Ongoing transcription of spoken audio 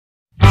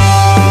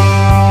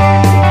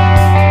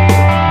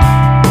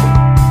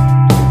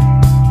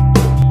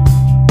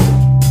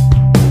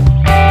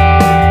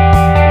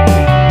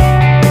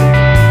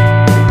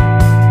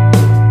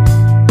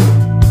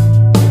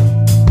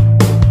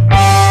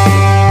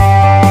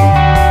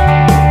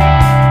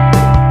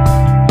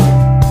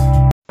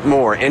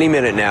any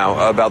minute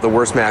now about the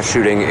worst mass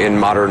shooting in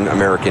modern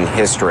American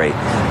history.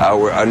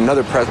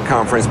 Another press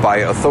conference by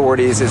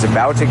authorities is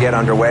about to get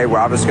underway. We're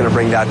obviously going to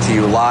bring that to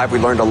you live. We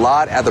learned a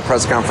lot at the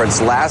press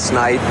conference last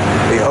night.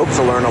 We hope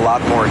to learn a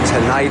lot more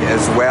tonight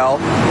as well.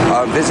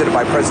 Visited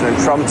by President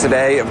Trump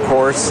today, of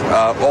course.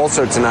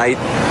 Also tonight,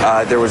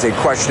 there was a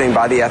questioning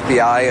by the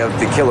FBI of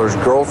the killer's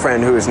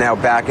girlfriend, who is now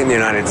back in the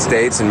United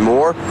States, and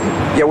more.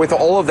 Yet with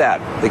all of that,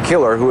 the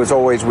killer, who as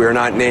always we are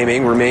not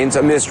naming, remains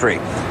a mystery.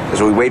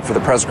 As we wait for the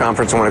press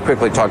conference, I want to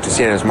quickly talk to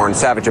CNN's Martin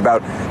Savage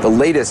about the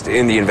latest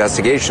in the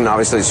investigation.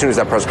 Obviously, as soon as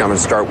that press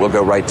conference starts, we'll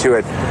go right to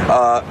it.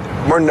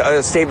 Martin,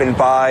 a statement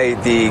by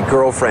the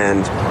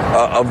girlfriend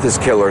of this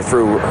killer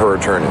through her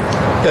attorney.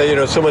 Yeah, you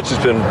know, so much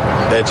has been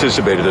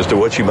anticipated as to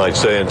what she might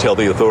say and tell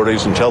the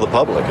authorities and tell the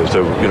public as to,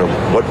 you know,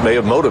 what may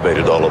have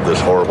motivated all of this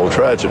horrible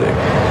tragedy.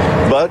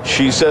 But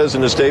she says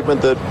in a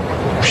statement that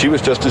she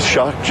was just as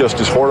shocked, just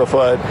as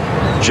horrified,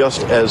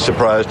 just as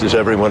surprised as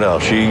everyone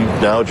else. She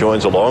now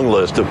joins a long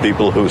list of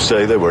people who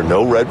say there were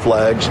no red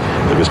flags,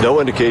 there was no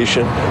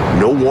indication,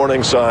 no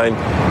warning sign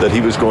that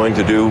he was going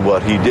to do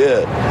what he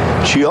did.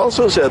 She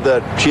also said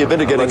that she had been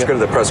to getting... Let's go to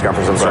the press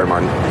conference. I'm sorry,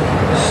 Martin.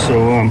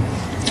 So,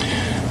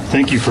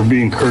 thank you for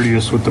being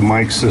courteous with the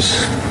mics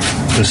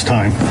this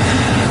time.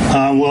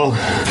 Well,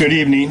 good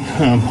evening.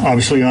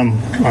 Obviously, I'm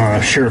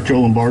Sheriff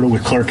Joe Lombardo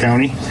with Clark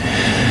County.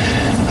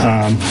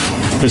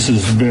 This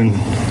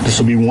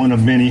will be one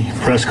of many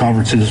press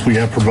conferences we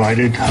have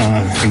provided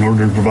in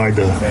order to provide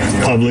the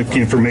public the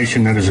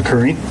information that is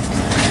occurring.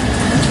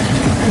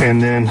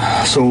 And then,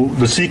 so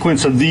the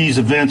sequence of these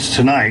events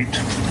tonight,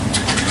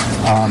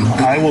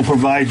 I will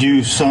provide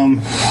you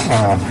some.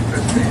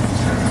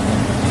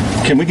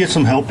 Can we get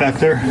some help back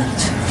there?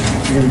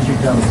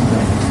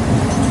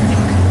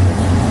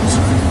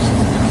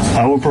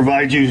 I will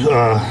provide you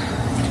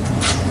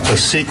a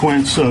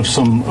sequence of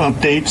some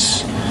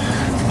updates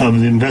of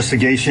the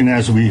investigation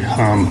as we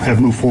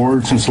have moved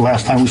forward since the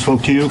last time we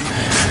spoke to you.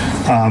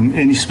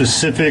 Any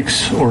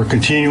specifics or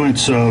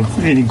continuance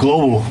of any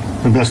global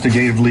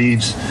investigative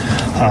leads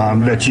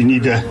that you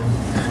need to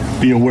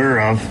be aware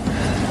of.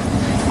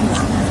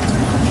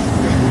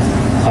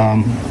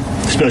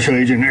 Special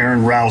Agent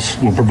Aaron Rouse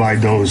will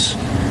provide those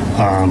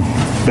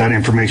that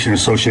information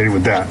associated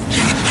with that.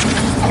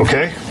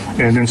 Okay?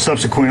 And then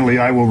subsequently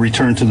I will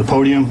return to the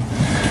podium,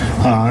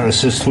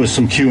 assist with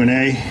some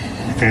Q&A,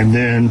 and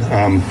then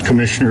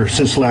Commissioner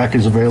Sisolak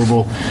is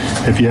available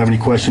if you have any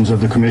questions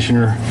of the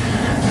Commissioner.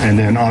 And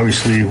then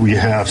obviously we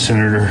have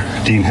Senator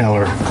Dean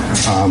Heller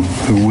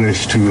who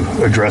wish to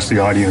address the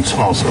audience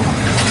also.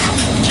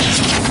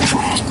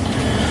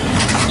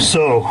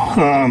 So,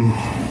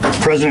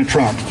 President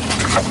Trump.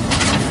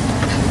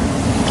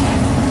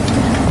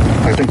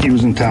 I think he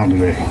was in town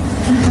today.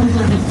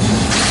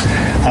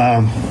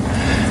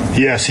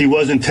 Yes, he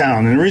was in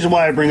town. And the reason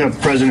why I bring up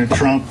President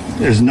Trump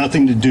is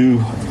nothing to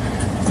do,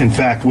 in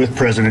fact, with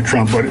President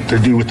Trump, but to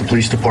do with the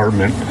police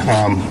department.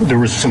 There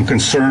was some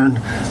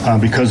concern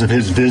because of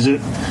his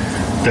visit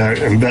that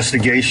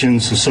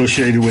investigations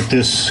associated with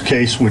this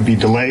case would be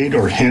delayed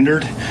or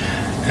hindered.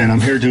 And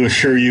I'm here to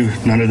assure you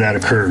none of that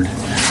occurred.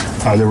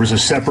 There was a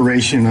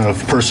separation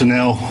of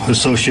personnel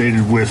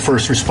associated with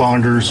first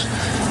responders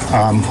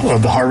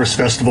of the Harvest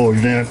Festival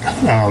event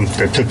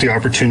that took the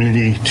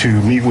opportunity to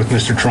meet with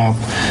Mr. Trump,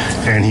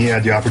 and he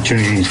had the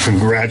opportunity to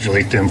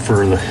congratulate them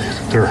for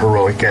their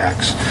heroic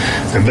acts.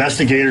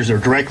 Investigators are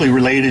directly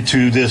related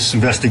to this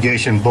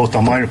investigation, both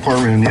on my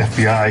department and the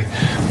FBI,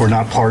 were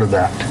not part of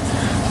that.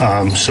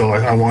 So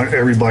I want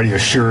everybody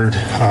assured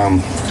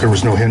there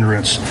was no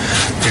hindrance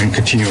in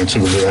continuance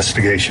of the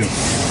investigation.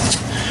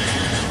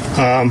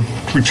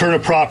 Return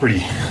of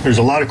property. There's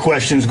a lot of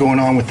questions going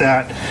on with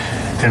that,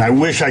 and I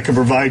wish I could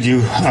provide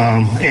you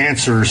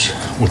answers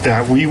with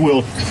that. We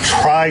will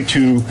try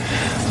to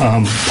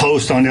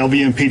post on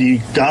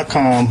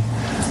lbmpd.com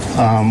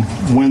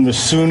when as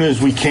soon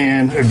as we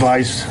can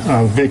advise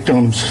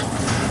victims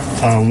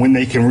when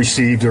they can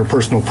receive their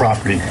personal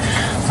property.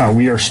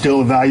 We are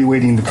still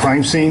evaluating the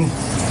crime scene.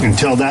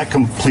 Until that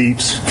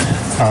completes,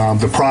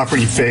 the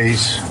property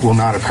phase will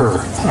not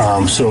occur.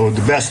 So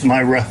the best of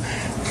my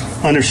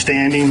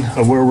understanding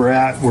of where we're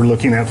at, we're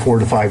looking at 4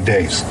 to 5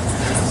 days.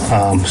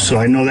 So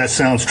I know that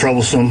sounds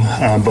troublesome,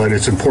 but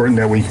it's important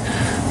that we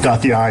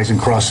dot the I's and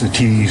cross the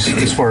T's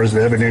as far as the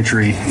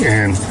evidentiary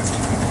and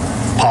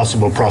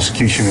possible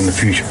prosecution in the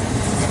future.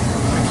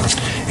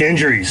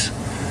 Injuries.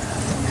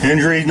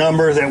 Injury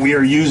number that we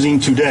are using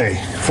today,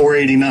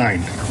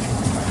 489.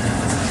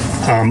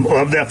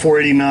 Of that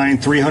 489,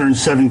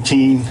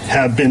 317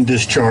 have been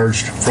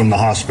discharged from the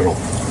hospital.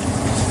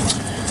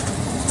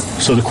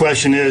 So the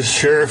question is,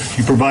 Sheriff,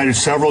 you provided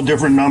several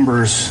different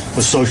numbers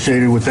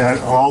associated with that,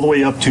 all the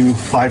way up to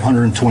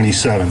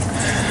 527.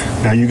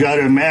 Now you got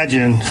to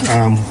imagine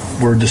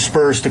we're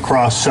dispersed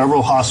across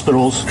several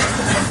hospitals.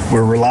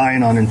 We're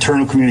relying on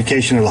internal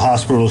communication of the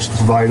hospitals to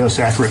provide us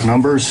accurate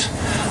numbers.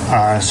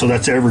 So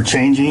that's ever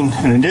changing.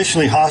 And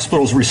additionally,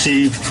 hospitals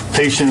receive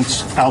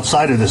patients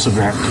outside of this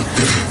event.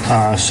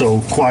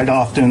 So quite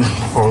often,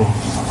 or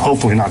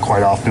hopefully not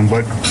quite often,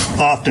 but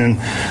often,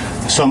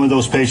 Some of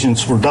those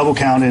patients were double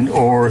counted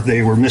or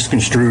they were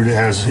misconstrued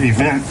as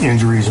event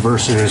injuries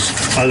versus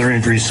other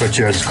injuries such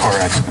as car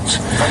accidents.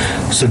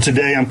 So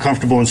today I'm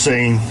comfortable in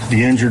saying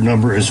the injured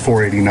number is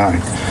 489.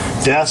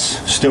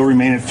 Deaths still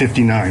remain at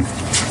 59.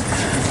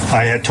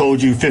 I had told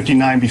you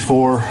 59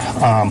 before,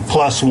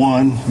 plus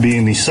one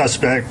being the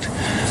suspect.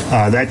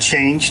 That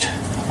changed.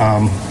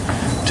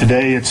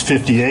 Today it's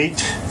 58,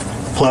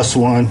 plus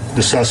one,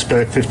 the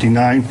suspect,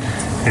 59.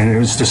 And it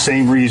was the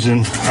same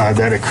reason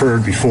that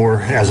occurred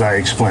before, as I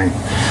explained.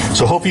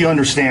 So hope you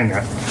understand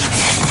that.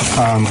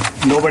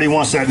 Nobody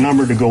wants that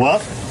number to go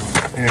up,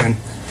 and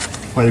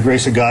by the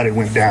grace of God, it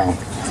went down.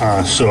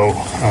 So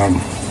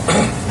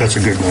that's a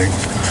good thing.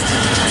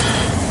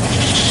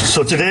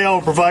 So today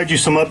I'll provide you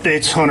some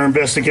updates on our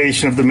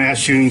investigation of the mass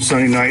shooting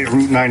Sunday night at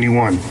Route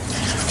 91.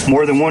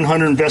 More than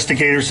 100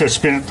 investigators have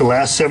spent the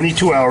last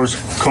 72 hours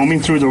combing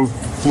through the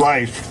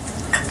life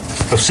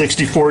of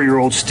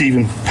 64-year-old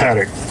Stephen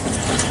Paddock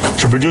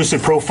to produce a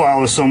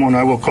profile of someone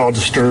I will call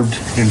disturbed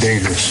and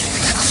dangerous.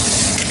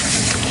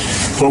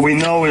 What we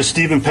know is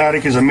Stephen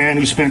Paddock is a man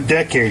who spent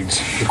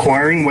decades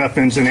acquiring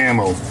weapons and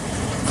ammo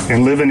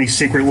and living a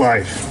secret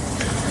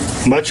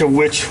life, much of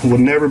which will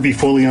never be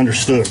fully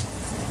understood.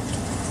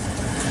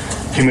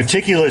 He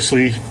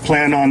meticulously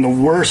planned on the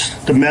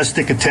worst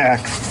domestic attack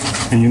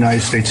in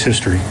United States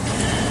history.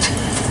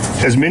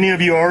 As many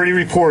of you already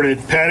reported,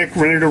 Paddock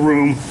rented a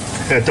room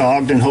at the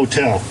Ogden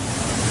Hotel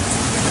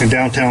in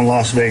downtown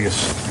Las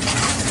Vegas.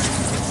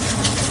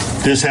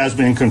 This has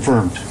been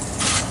confirmed.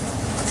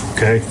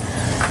 Okay?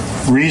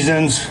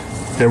 Reasons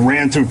that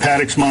ran through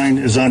Paddock's mind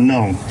is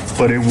unknown,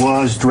 but it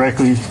was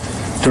directly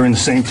during the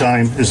same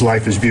time as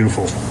Life is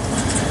Beautiful.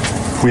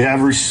 We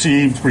have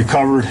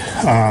recovered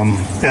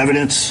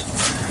evidence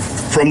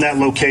from that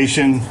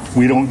location.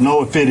 We don't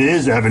know if it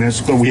is evidence,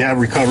 but we have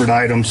recovered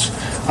items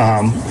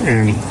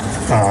and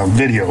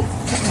video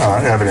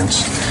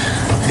evidence.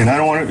 And I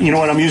don't want to, you know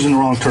what, I'm using the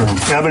wrong term.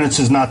 Evidence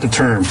is not the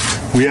term.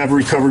 We have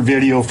recovered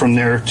video from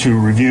there to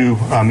review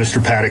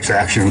Mr. Paddock's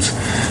actions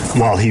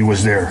while he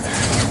was there.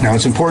 Now,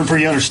 it's important for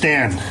you to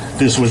understand,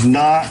 this was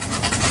not,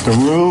 the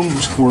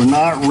rooms were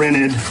not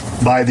rented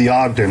by the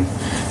Ogden.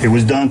 It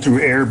was done through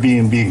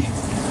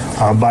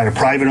Airbnb by a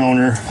private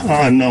owner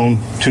unknown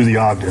to the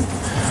Ogden.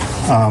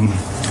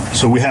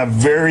 So we have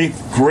very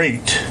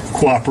great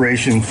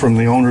cooperation from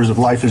the owners of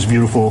Life is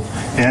Beautiful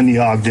and the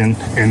Ogden,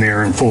 and they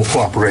are in full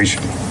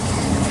cooperation.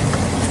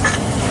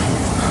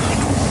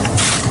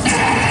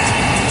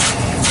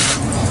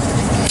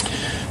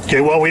 Okay,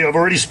 well, we have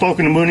already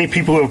spoken to many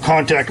people who have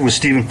contacted with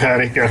Stephen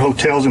Paddock at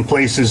hotels and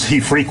places he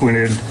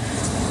frequented.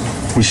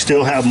 We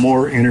still have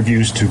more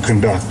interviews to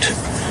conduct.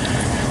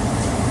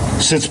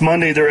 Since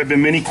Monday, there have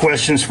been many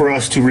questions for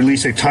us to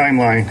release a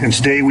timeline, and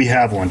today we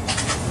have one.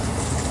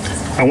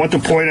 I want to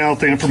point out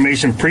the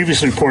information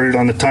previously reported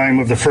on the time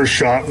of the first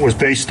shot was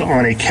based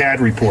on a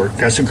CAD report.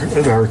 That's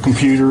our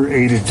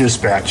computer-aided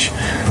dispatch.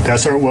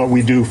 That's what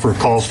we do for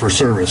calls for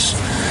service.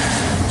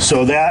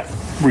 So that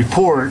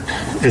report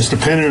is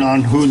dependent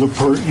on who a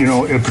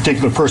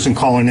particular person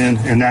calling in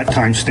and that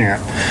timestamp.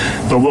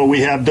 But what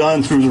we have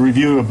done through the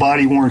review of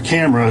body-worn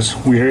cameras,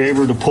 we are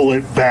able to pull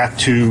it back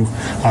to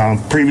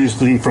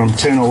previously from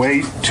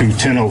 10:08 to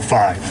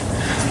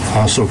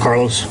 10:05. So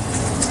Carlos.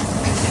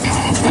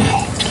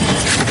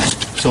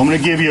 So I'm going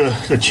to give you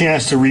a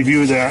chance to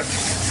review that,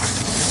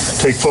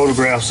 take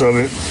photographs of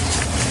it,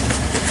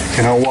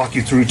 and I'll walk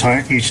you through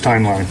each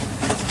timeline.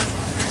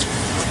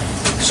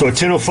 So at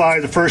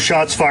 10:05, the first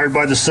shot's fired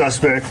by the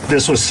suspect.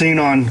 This was seen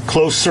on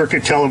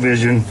closed-circuit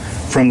television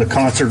from the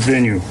concert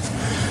venue.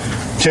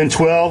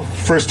 10:12,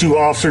 first two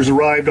officers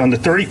arrived on the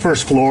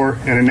 31st floor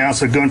and announced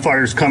that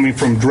gunfire is coming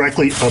from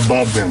directly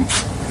above them.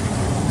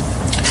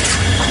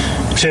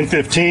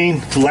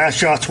 10:15, the last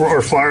shots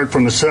were fired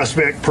from the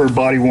suspect per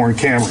body-worn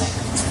camera.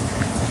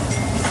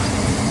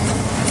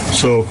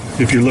 So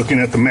if you're looking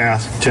at the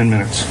math, 10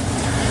 minutes.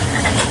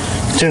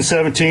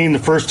 10:17, the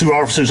first two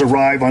officers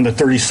arrive on the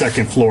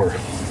 32nd floor.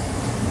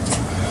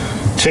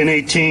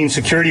 10:18,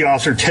 security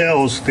officer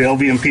tells the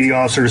LVMPD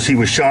officers he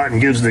was shot and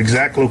gives the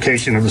exact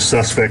location of the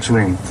suspect's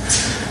room.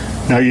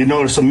 Now you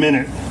notice a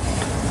minute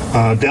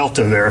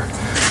delta there.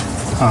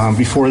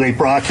 Before they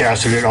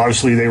broadcasted it,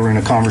 obviously they were in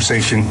a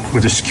conversation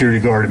with the security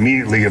guard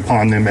immediately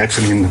upon them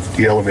exiting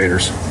the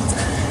elevators.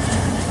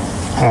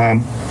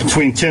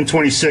 Between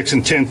 10:26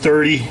 and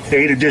 10:30,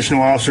 8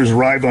 additional officers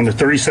arrived on the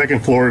 32nd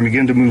floor and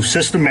began to move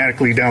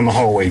systematically down the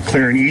hallway,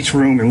 clearing each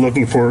room and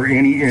looking for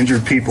any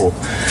injured people.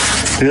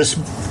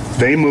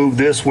 They moved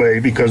this way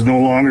because no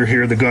longer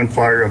hear the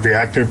gunfire of the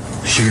active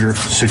shooter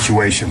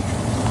situation.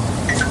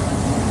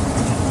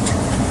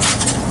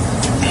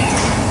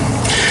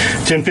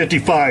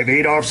 10:55,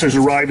 8 officers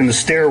arrived in the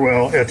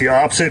stairwell at the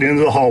opposite end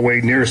of the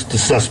hallway nearest the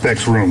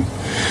suspect's room.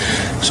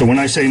 So when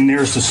I say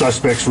nearest the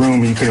suspect's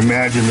room, you can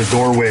imagine the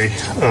doorway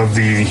of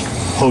the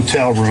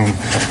hotel room.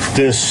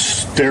 This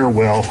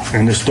stairwell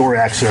and this door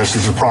access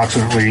is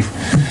approximately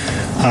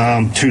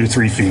 2 to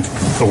 3 feet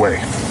away.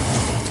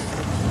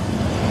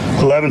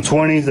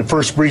 11:20, the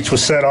first breach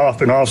was set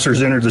off and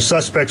officers entered the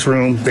suspect's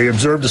room. They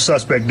observed the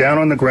suspect down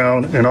on the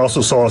ground and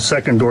also saw a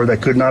second door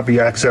that could not be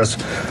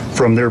accessed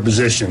from their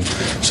position.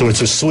 So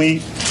it's a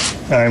suite,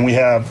 and you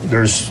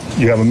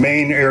have a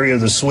main area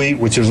of the suite,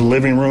 which is a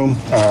living room,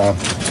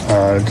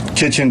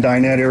 kitchen,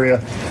 dinette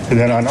area, and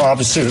then on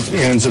opposite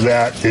ends of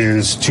that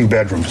is 2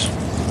 bedrooms.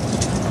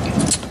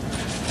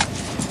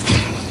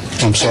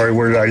 I'm sorry,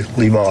 where did I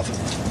leave off?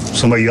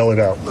 Somebody yell it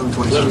out.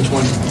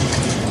 11:20.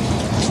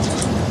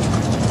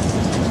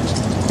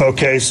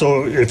 Okay,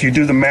 so if you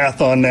do the math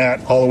on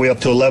that, all the way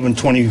up to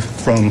 11:20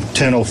 from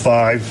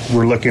 10:05,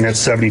 we're looking at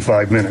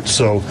 75 minutes.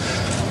 So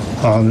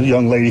the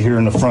young lady here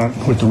in the front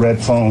with the red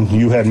phone,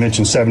 you had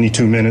mentioned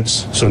 72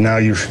 minutes, so now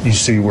you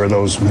see where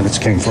those minutes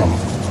came from.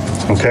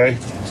 Okay?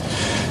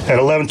 At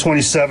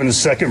 11:27, the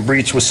second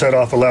breach was set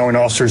off, allowing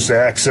officers to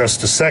access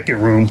the second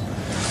room,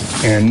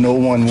 and no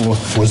one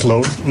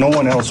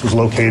else was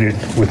located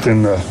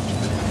within the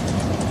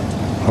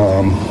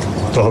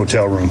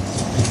hotel room.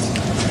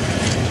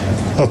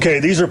 Okay,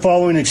 these are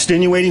following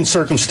extenuating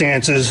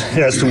circumstances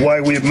as to why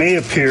it may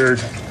appear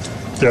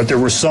that there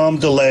was some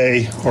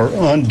delay or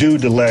undue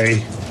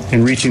delay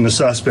in reaching the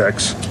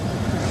suspects.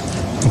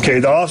 Okay,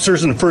 the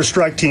officers in the first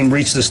strike team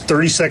reached this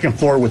 32nd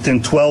floor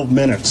within 12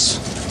 minutes,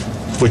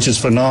 which is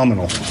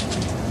phenomenal,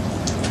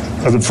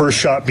 of the first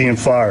shot being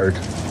fired.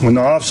 When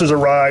the officers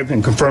arrived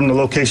and confirmed the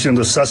location of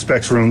the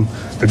suspect's room,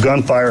 the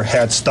gunfire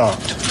had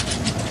stopped.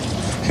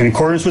 In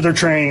accordance with their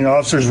training,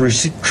 officers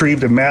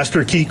retrieved a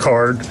master key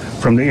card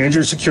from the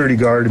injured security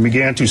guard and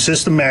began to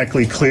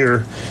systematically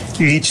clear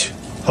each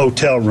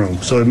hotel room.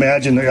 So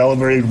imagine the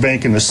elevator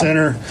bank in the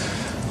center,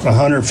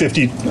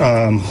 150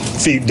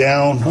 feet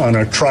down on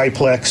a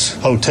triplex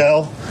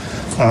hotel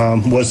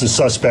was the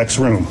suspect's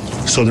room.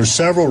 So there's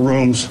several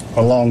rooms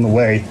along the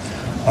way.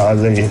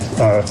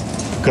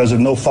 Because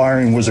no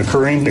firing was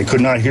occurring, they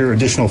could not hear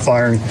additional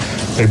firing.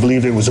 They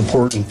believed it was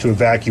important to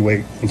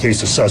evacuate in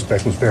case the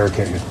suspect was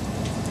barricaded.